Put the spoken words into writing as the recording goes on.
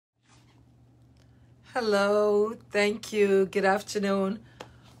Hello, thank you. Good afternoon.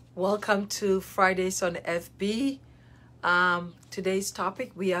 Welcome to Fridays on FB. Today's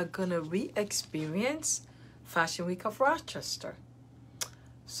topic, we are going to re-experience Fashion Week of Rochester.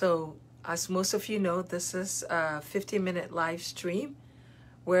 So, as most of you know, this is a 15-minute live stream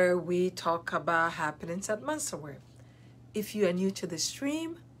where we talk about happenings at Mansawear. If you are new to the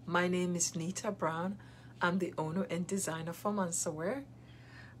stream, my name is Nita Brown. I'm the owner and designer for Mansawear.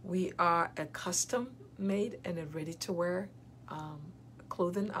 We are a custom made and a ready-to-wear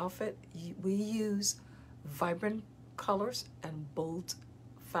clothing outfit. We use vibrant colors and bold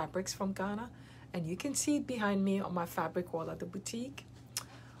fabrics from Ghana. And you can see it behind me on my fabric wall at the boutique.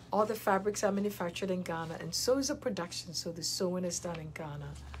 All the fabrics are manufactured in Ghana, and so is the production. So the sewing is done in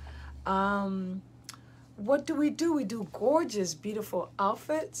Ghana. What do? We do gorgeous, beautiful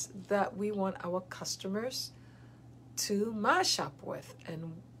outfits that we want our customers to mash up with.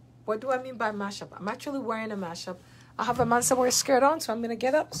 And what do I mean by mashup? I'm actually wearing a mashup. I have a Mansawear skirt on, so I'm going to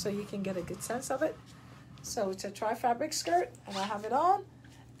get up so you can get a good sense of it. So it's a tri-fabric skirt, and I have it on.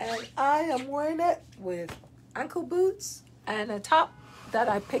 And I am wearing it with ankle boots and a top that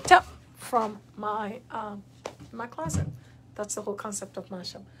I picked up from my closet. That's the whole concept of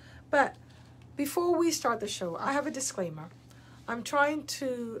mashup. But before we start the show, I have a disclaimer. I'm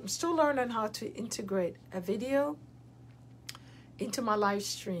still learning how to integrate a video into my live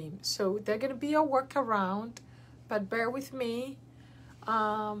stream. So they're going to be a workaround, but bear with me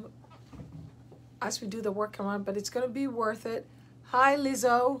as we do the workaround, but it's going to be worth it. Hi,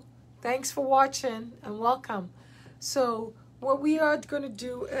 Lizzo. Thanks for watching and welcome. So what we are going to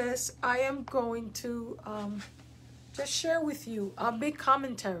do is I am going to just share with you a big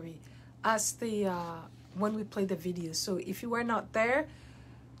commentary as when we play the video. So if you were not there,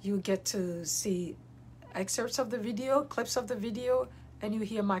 you get to see excerpts of the video, clips of the video, and you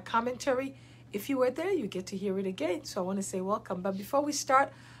hear my commentary. If you were there, you get to hear it again. So I want to say welcome. But before we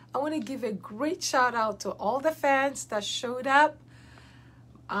start, I want to give a great shout out to all the fans that showed up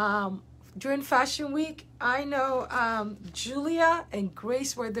during Fashion Week. I know Julia and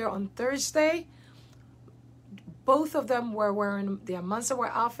Grace were there on Thursday. Both of them were wearing their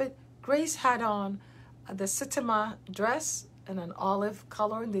Mansawear outfit. Grace had on the Sitima dress in an olive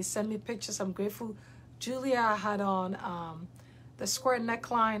color, and they sent me pictures. I'm grateful. Julia had on the square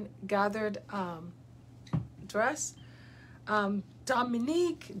neckline gathered dress.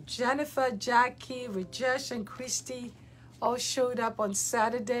 Dominique, Jennifer, Jackie, Rajesh, and Christy all showed up on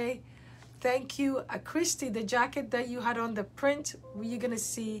Saturday. Thank you. Christy, the jacket that you had on, the print, you're going to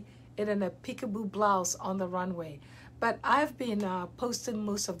see it in a peekaboo blouse on the runway. But I've been posting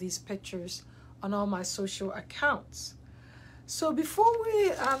most of these pictures on all my social accounts. So before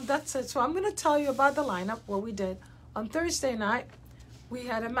that's it. So I'm going to tell you about the lineup, what we did. On Thursday night, we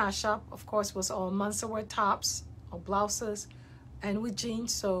had a mashup. Of course, it was all Mansawear tops or blouses and with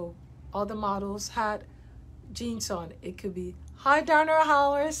jeans. So all the models had jeans on. It could be, hi, Donna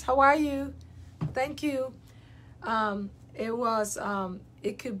Hollers. How are you? Thank you.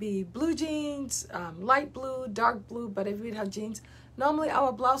 It could be blue jeans, light blue, dark blue, but if we have jeans. Normally,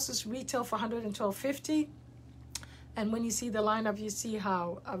 our blouses retail for $112.50. And when you see the lineup, you see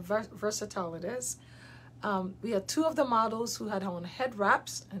how versatile it is. We had two of the models who had on head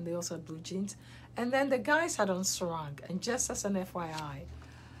wraps, and they also had blue jeans. And then the guys had on sarong. And just as an FYI,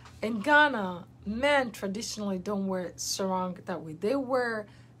 in Ghana, men traditionally don't wear sarong that way. They wear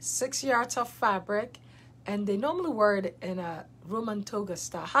 6 yards of fabric, and they normally wear it in a Roman toga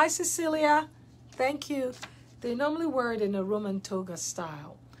style. Hi, Cecilia. Thank you. They normally wear it in a Roman toga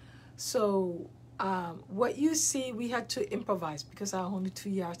style. So what you see, we had to improvise because I have only 2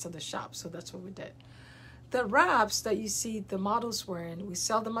 yards of the shop, so that's what we did. The wraps that you see the models wearing, we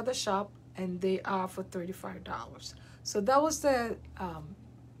sell them at the shop, and they are for $35. So that was the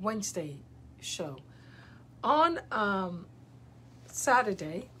Wednesday show. On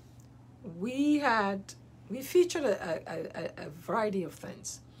Saturday, we featured a variety of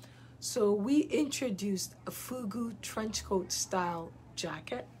things. So we introduced a fugu trench coat style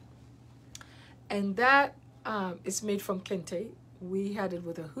jacket, and that is made from kente. We had it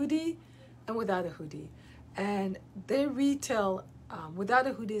with a hoodie and without a hoodie, and they retail without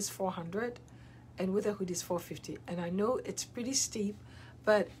a hoodie is $400, and with a hoodie is $450. And I know it's pretty steep,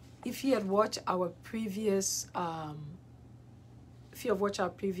 but if you had watched our previous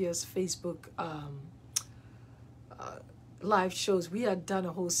Facebook live shows, we had done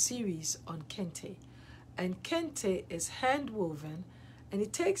a whole series on kente. And kente is hand woven, and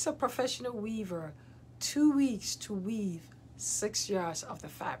it takes a professional weaver 2 weeks to weave 6 yards of the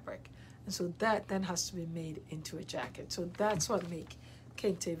fabric. And so that then has to be made into a jacket. So that's what makes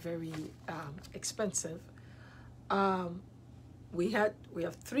kente very expensive. We have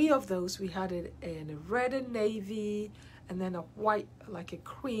 3 of those. We had it in red and navy, and then a white, like a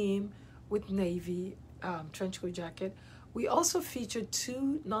cream with navy trench coat jacket. We also featured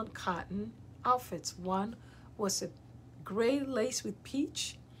 2 non-cotton outfits. One was a gray lace with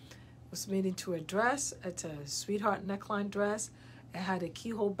peach. It was made into a dress. It's a sweetheart neckline dress. It had a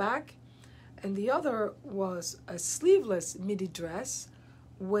keyhole back. And the other was a sleeveless midi dress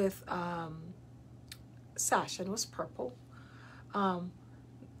with sash, and it was purple. Our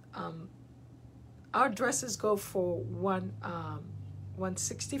dresses go for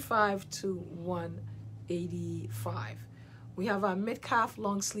 165 to 185. We have our mid-calf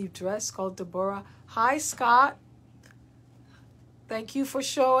long sleeve dress called Deborah. Hi, Scott. Thank you for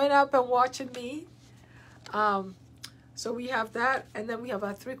showing up and watching me. So we have that, and then we have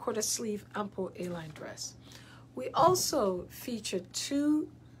our 3/4 sleeve ample A-line dress. We also featured 2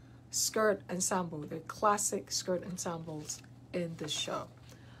 skirt ensemble, the classic skirt ensembles in the show.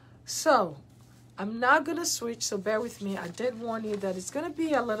 So I'm not gonna switch, so bear with me. I did warn you that it's gonna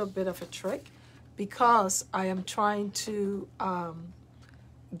be a little bit of a trick because I am trying to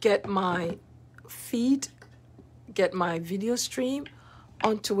get my feed, get my video stream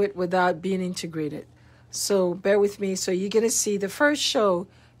onto it without being integrated. So bear with me. So you're gonna see the first show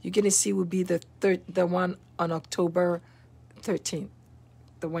you're gonna see will be the one on October 13th,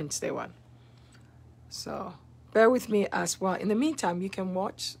 the Wednesday one. So bear with me as well. In the meantime, you can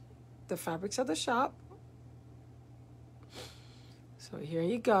watch the fabrics of the shop. So here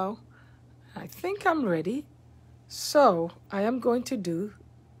you go. I think I'm ready. So I am going to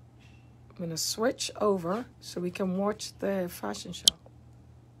I'm gonna switch over so we can watch the fashion show.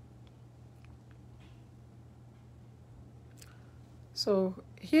 So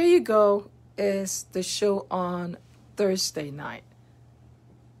here you go is the show on Wednesday night.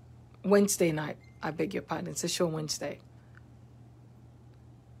 I beg your pardon. It's a show Wednesday.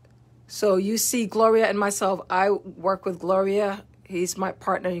 So you see Gloria and myself. I work with Gloria. He's my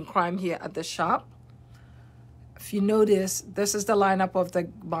partner in crime here at the shop. If you notice, this is the lineup of the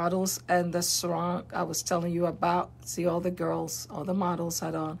models and the sarong I was telling you about. See all the girls, all the models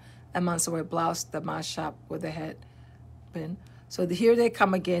had on a Mansawear blouse, the mask shop with the head pin. So here they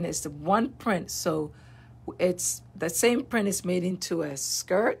come again. It's the one print. So it's the same print is made into a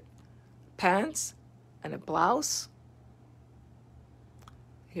skirt, pants, and a blouse.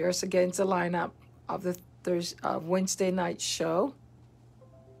 Here's again the lineup of the Wednesday night show.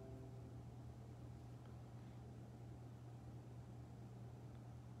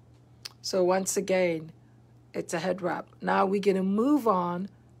 So once again, it's a head wrap. Now we're going to move on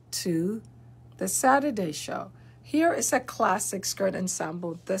to the Saturday show. Here is a classic skirt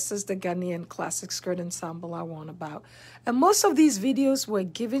ensemble. This is the Ghanaian classic skirt ensemble I want about. And most of these videos were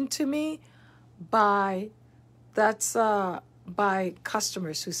given to me by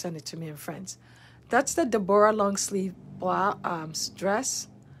customers who sent it to me and friends. That's the Deborah long sleeve dress.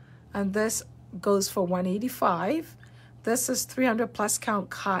 And this goes for $185. This is 300 plus count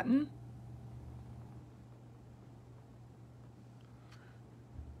cotton.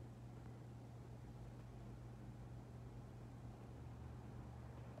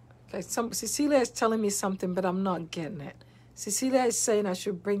 Okay, Cecilia is telling me something, but I'm not getting it. Cecilia is saying I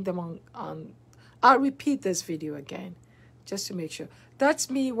should bring them on. I'll repeat this video again, just to make sure. That's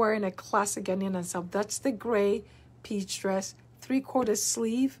me wearing a classic Ghanaian ensemble. That's the gray peach dress, 3/4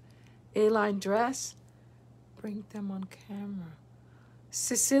 sleeve, A-line dress. Bring them on camera.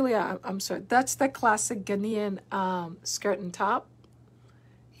 Cecilia, I'm sorry. That's the classic Ghanaian skirt and top.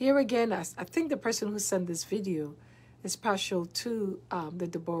 Here again, I think the person who sent this video is partial to the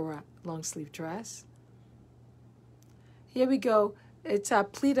Deborah long sleeve dress. Here we go. It's a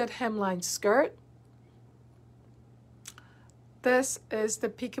pleated hemline skirt. This is the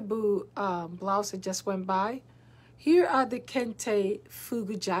peekaboo blouse that just went by. Here are the kente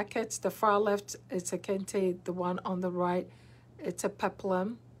fugu jackets. The far left, it's a kente. The one on the right, it's a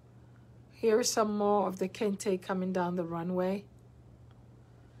peplum. Here's some more of the kente coming down the runway.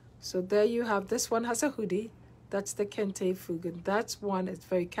 So there you have, this one has a hoodie. That's the kente fugu. That's one, it's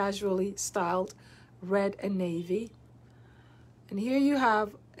very casually styled, red and navy. And here you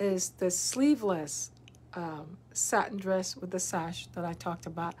have is the sleeveless satin dress with the sash that I talked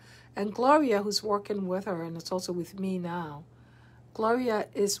about. And Gloria, who's working with her, and it's also with me now, Gloria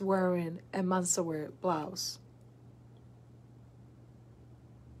is wearing a Mansawear blouse.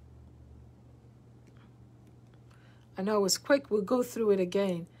 I know it was quick. We'll go through it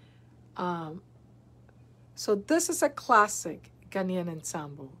again. So this is a classic Ghanaian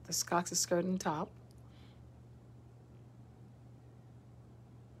ensemble. The classic skirt and top.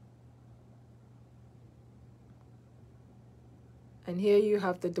 And here you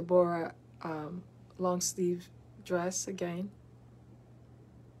have the Deborah long sleeve dress again.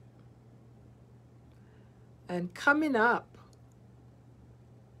 And coming up,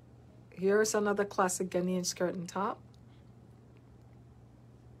 here's another classic Ghanaian skirt and top.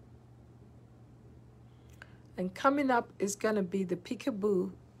 And coming up is going to be the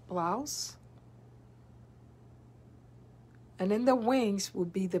peekaboo blouse. And in the wings will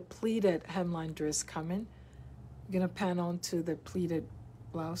be the pleated hemline dress coming. I'm going to pan on to the pleated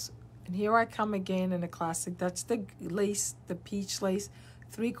blouse. And here I come again in a classic. That's the lace, the peach lace,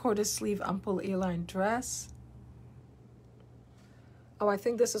 3/4 sleeve ample A-line dress. Oh, I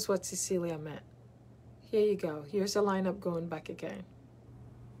think this is what Cecilia meant. Here you go. Here's the lineup going back again.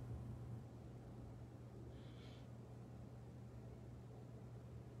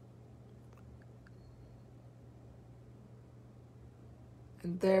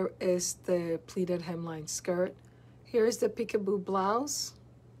 And there is the pleated hemline skirt. Here's the peekaboo blouse.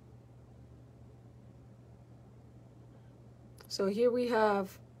 So here we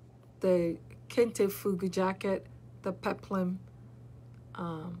have the kente fugu jacket, the peplum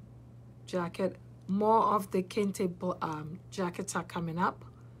jacket. More of the kente jackets are coming up.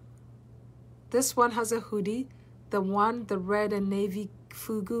 This one has a hoodie. The red and navy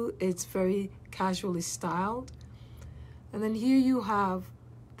fugu, it's very casually styled. And then here you have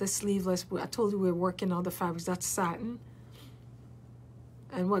the sleeveless. I told you we're working on the fabrics. That's satin.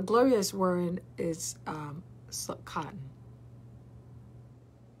 And what Gloria is wearing is cotton.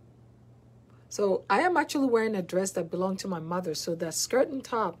 So I am actually wearing a dress that belonged to my mother. So that skirt and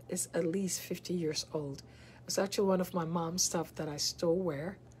top is at least 50 years old. It's actually one of my mom's stuff that I still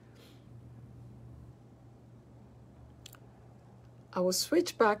wear. I will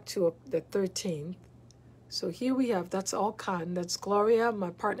switch back to the 13th. So here we have, that's all cotton. That's Gloria,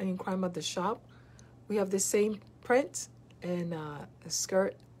 my partner in crime at the shop. We have the same print and the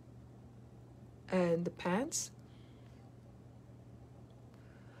skirt and the pants.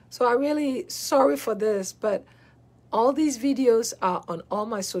 So I'm really sorry for this, but all these videos are on all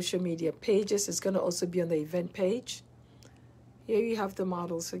my social media pages. It's going to also be on the event page. Here you have the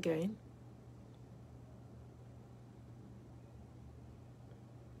models again.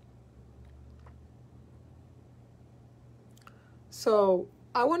 So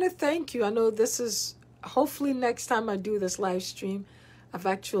I want to thank you. I know this is, hopefully next time I do this live stream, I've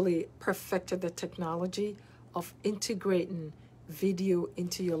actually perfected the technology of integrating video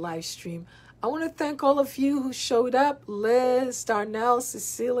into your live stream. I want to thank all of you who showed up. Liz, Darnell,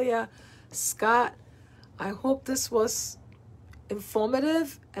 Cecilia, Scott. I hope this was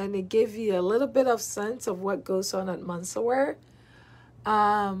informative and it gave you a little bit of sense of what goes on at Mansawear.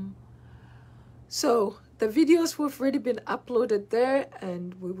 So the videos have already been uploaded there,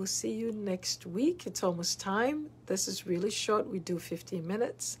 and we will see you next week. It's almost time. This is really short. We do 15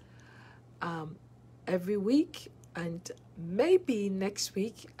 minutes every week, and maybe next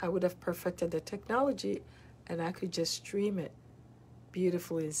week I would have perfected the technology and I could just stream it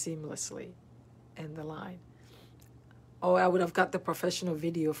beautifully and seamlessly in the line. Or I would have got the professional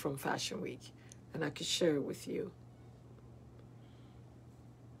video from Fashion Week and I could share it with you.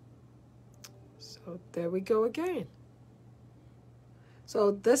 So there we go again.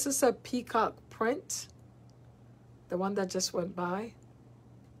 So this is a peacock print, the one that just went by.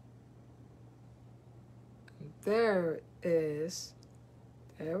 And there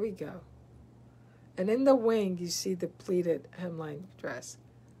we go. And in the wing, you see the pleated hemline dress.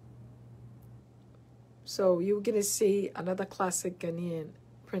 So you're going to see another classic Ghanaian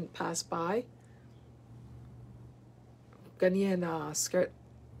print pass by. Ghanaian skirt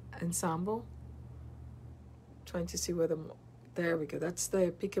ensemble. Trying to see where there we go. That's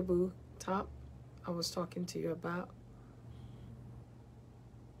the peekaboo top I was talking to you about.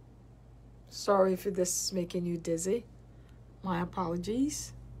 Sorry if this is making you dizzy. My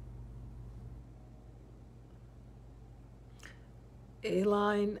apologies.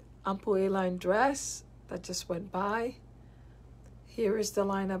 A-line, ample A-line dress that just went by. Here is the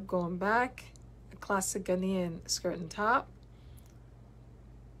lineup going back. A classic Ghanaian skirt and top.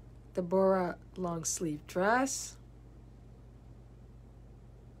 The Bora long sleeve dress.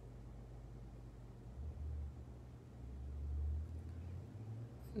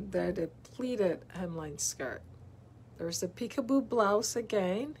 There the pleated hemline skirt. There's the peekaboo blouse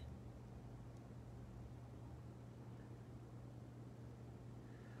again.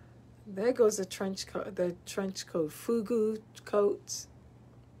 There goes the trench coat, fugu coats.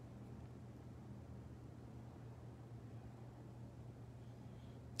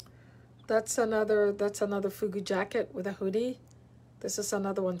 That's another fugu jacket with a hoodie. This is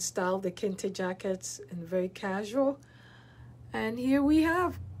another one styled, the kente jackets, and very casual. And here we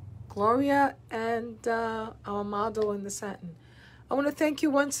have Gloria and our model in the satin. I want to thank you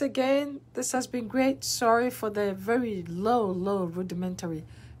once again. This has been great. Sorry for the very low rudimentary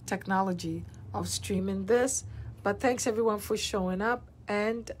technology of streaming this. But thanks everyone for showing up.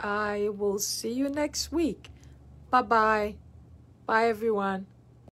 And I will see you next week. Bye-bye. Bye, everyone.